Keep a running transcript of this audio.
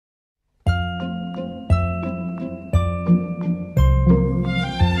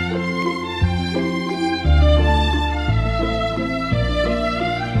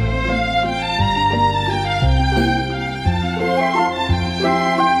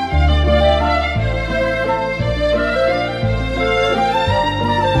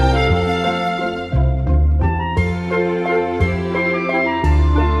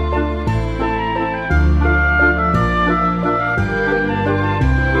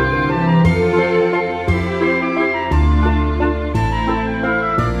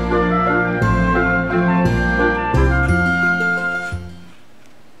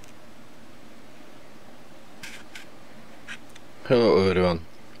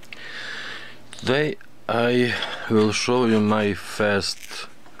Today I will show you my first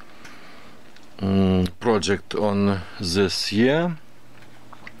project on this year,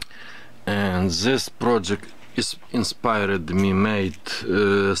 and this project is inspired me made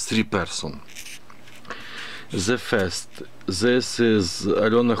 3 person. The first, this is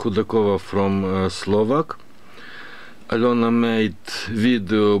Alona Hudakova from Slovak. Alona made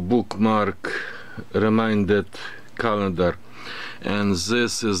video bookmark reminded calendar, and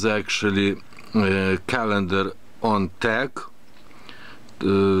this is actually calendar on tag,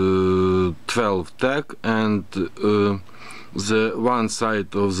 12 tag, and the one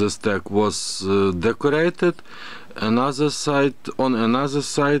side of this tag was decorated. Another side, on another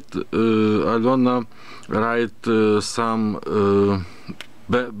side, Alona write some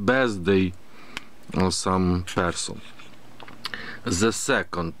birthday of some person. The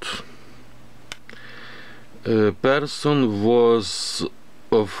second person was,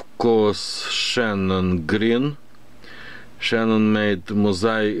 of course, Shannon Green. Shannon made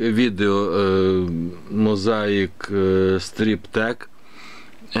mosaic video mosaic strip tag,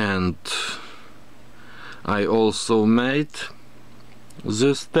 and I also made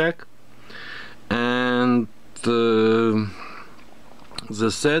this tag. And the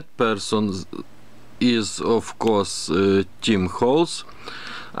third person is, of course, Tim Halls.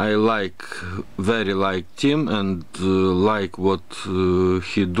 I very like Tim, and like what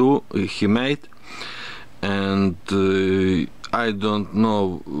he made, and I don't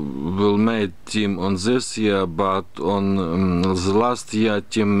know will made Tim on this year, but on the last year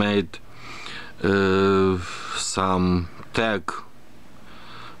Tim made some tag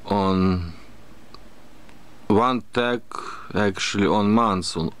on one tag, actually on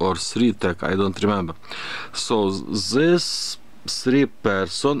months or 3 tag, I don't remember. So this 3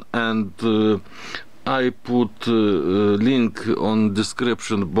 person, and I put link on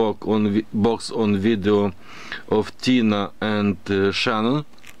description box on video of Tina and Shannon.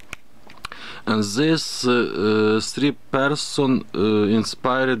 And this 3 person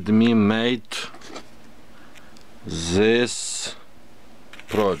inspired me made this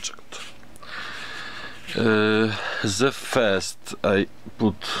project. The first I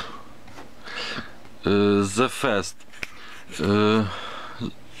put the first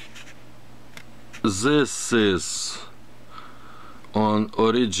this is on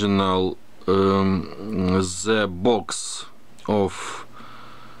original the box of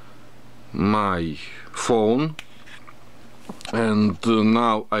my phone, and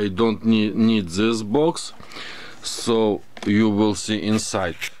now I don't need this box, so you will see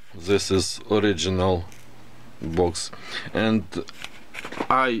inside. This is original box, and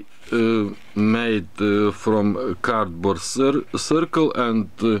I made from cardboard circle and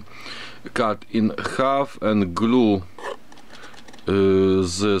cut in half and glue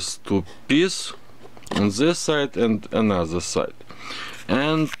this 2 pieces on this side and another side,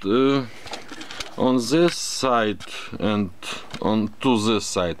 and on this side and on to this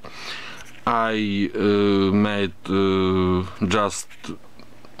side I made just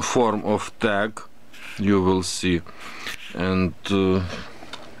form of tag, you will see, and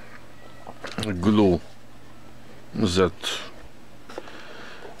glue that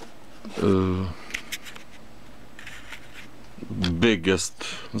biggest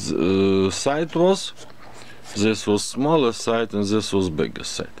side was, this was smaller side and this was bigger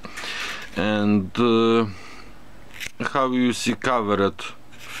side, and how you see covered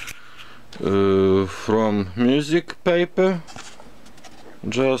from music paper,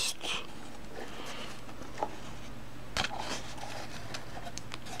 just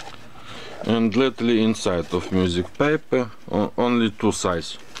and little inside of music paper, only 2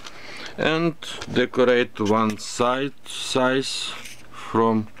 sides, and decorate one side size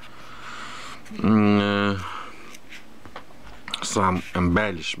from some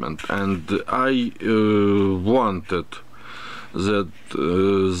embellishment. And I wanted that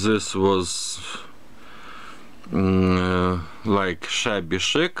this was like shabby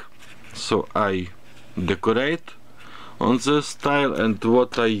chic, so I decorate on this style. And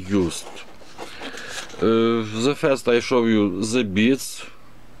what I used, the first I show you the beads,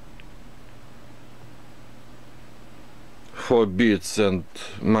 4 beads, and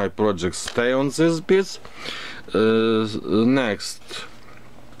my project stay on these beads. Next,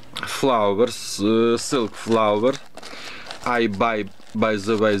 flowers, silk flower. I buy, by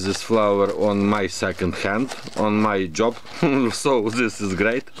the way, this flower on my second hand, on my job, so this is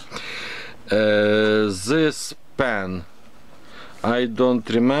great. This pen, I don't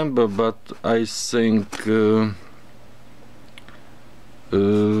remember, but I think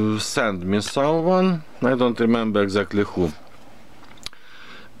send me someone, I don't remember exactly who.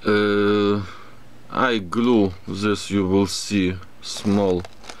 I glue this, you will see small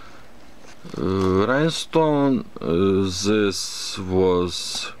rhinestone. This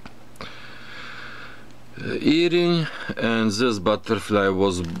was earring, and this butterfly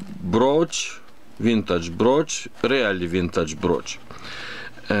was brooch, vintage brooch, really vintage brooch.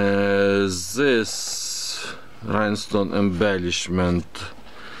 This rhinestone embellishment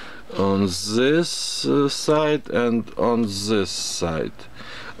on this side and on this side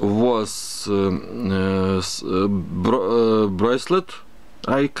was bracelet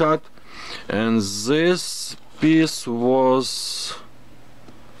I cut, and this piece was,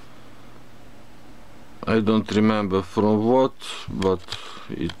 I don't remember from what, but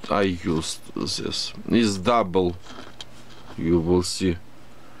I used this. It's double, you will see,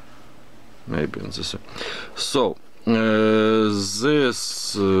 maybe on this side. So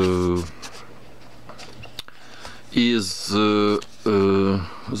this is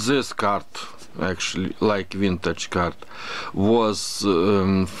this card, actually like vintage card, was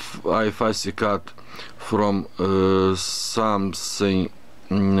I fussy cut from something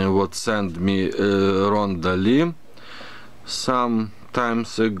what sent me Rhonda Lee some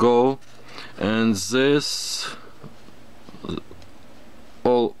times ago, and this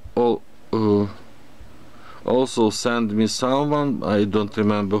also sent me someone, I don't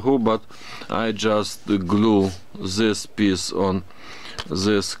remember who, but I just glue this piece on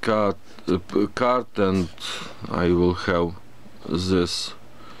this card and I will have this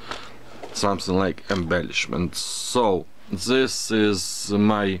something like embellishment. So this is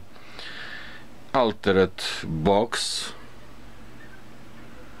my altered box,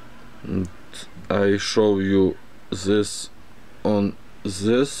 and I show you this on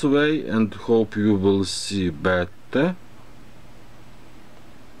this way and hope you will see better.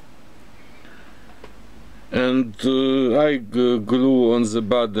 And I glue on the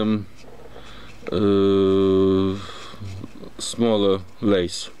bottom smaller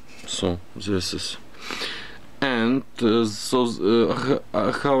lace. So this is, and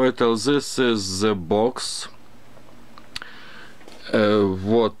how I tell, this is the box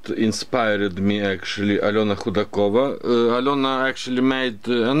what inspired me, actually, Alona Khudakova. Alona actually made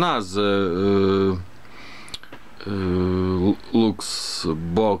another looks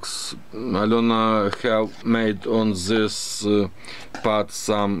box. Alona have made on this part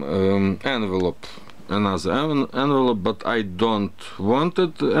some envelope, another envelope, but I don't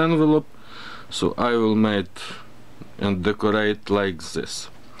wanted envelope, so I will make and decorate like this.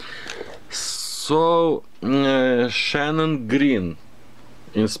 So Shannon Green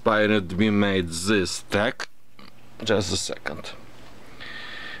inspired me, made this tag. Just a second.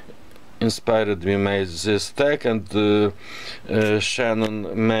 Inspired me, made this tag, and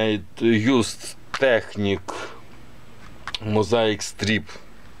Shannon made used technique mosaic strip.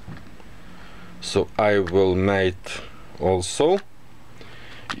 So I will make also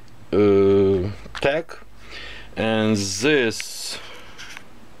tag, and this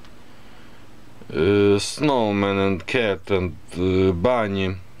snowman and cat and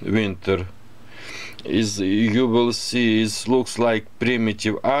bunny winter is, you will see, it looks like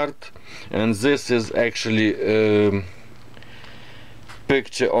primitive art, and this is actually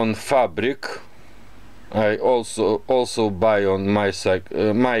picture on fabric. I also buy on my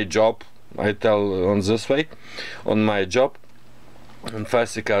my job, I tell on this way, on my job, and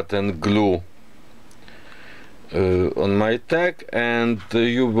fussy cut and glue on my tag, and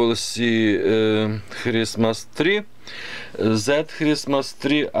you will see Christmas tree. That Christmas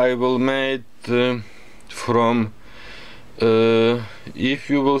tree I will make from if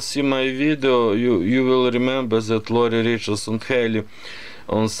you will see my video, you will remember that Lori Richardson Haley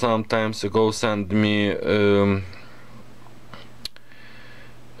on some times ago sent me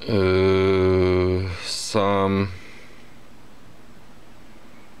some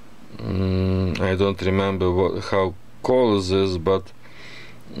I don't remember how call this, but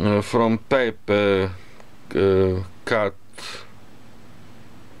from paper cut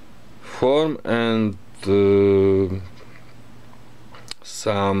form and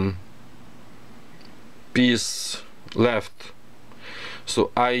some piece left.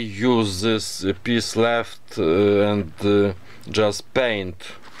 So I use this piece left and just paint.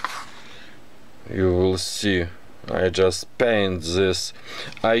 You will see, I just paint this.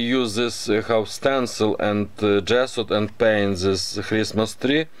 I use this house stencil and gesso and paint this Christmas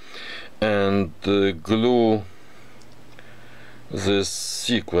tree and glue this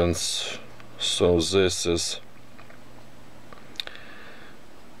sequence. So this is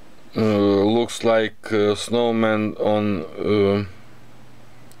looks like snowman on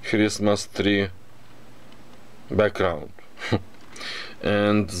Christmas tree background.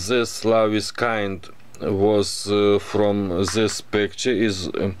 And this Love is Kind was from this picture,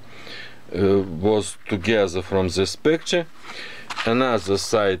 was together from this picture. Another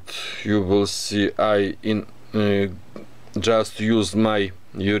side you will see I just used my,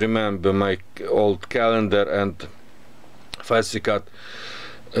 you remember my old calendar, and Fasikat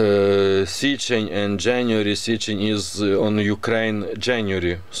Sichin and January. Sichin is on Ukraine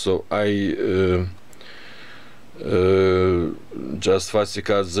January, so I just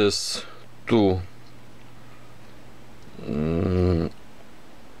Fasikat this two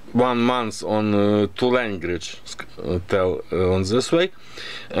 1 month on two language tell on this way,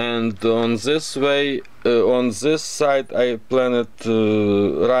 and on this way on this side I planned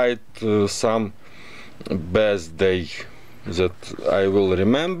write some birthday that I will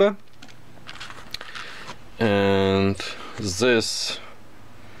remember, and this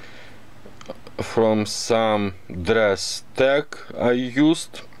from some dress tag I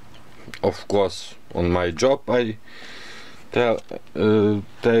used, of course on my job I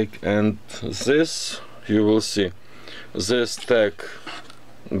tag, and this you will see this tag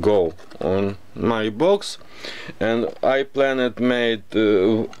go on my box, and I planned made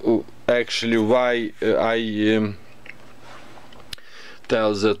actually why I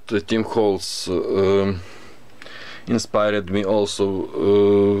tell that Tim Holtz inspired me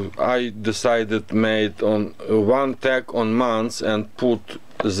also. I decided made on one tag on months and put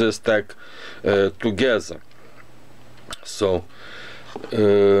this tag together. So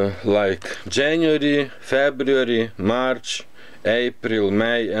like January, February, March, April,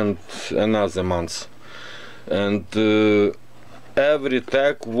 May, and another month, and every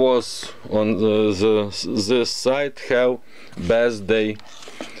tag was on this side have birthday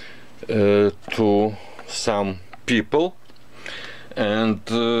to some people, and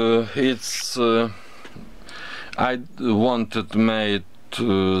it's I wanted made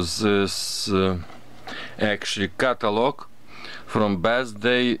this actually catalog from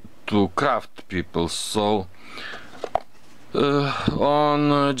birthday to craft people. So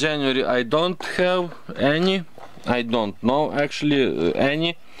on January I don't have any, I don't know actually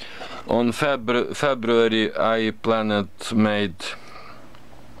any. On February I planned made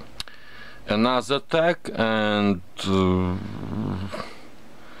another tag, and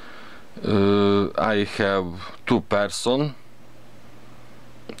I have 2 person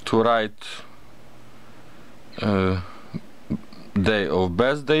to write day of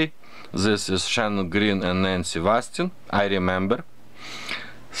birthday. This is Shannon Green and Nancy Vastin, I remember.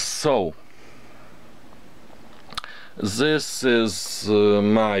 So this is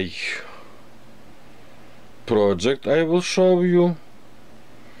my project I will show you.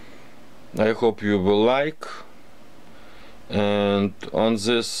 I hope you will like, and on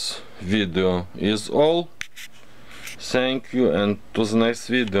this video is all. Thank you, and to the next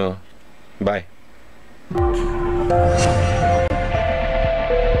video. Bye.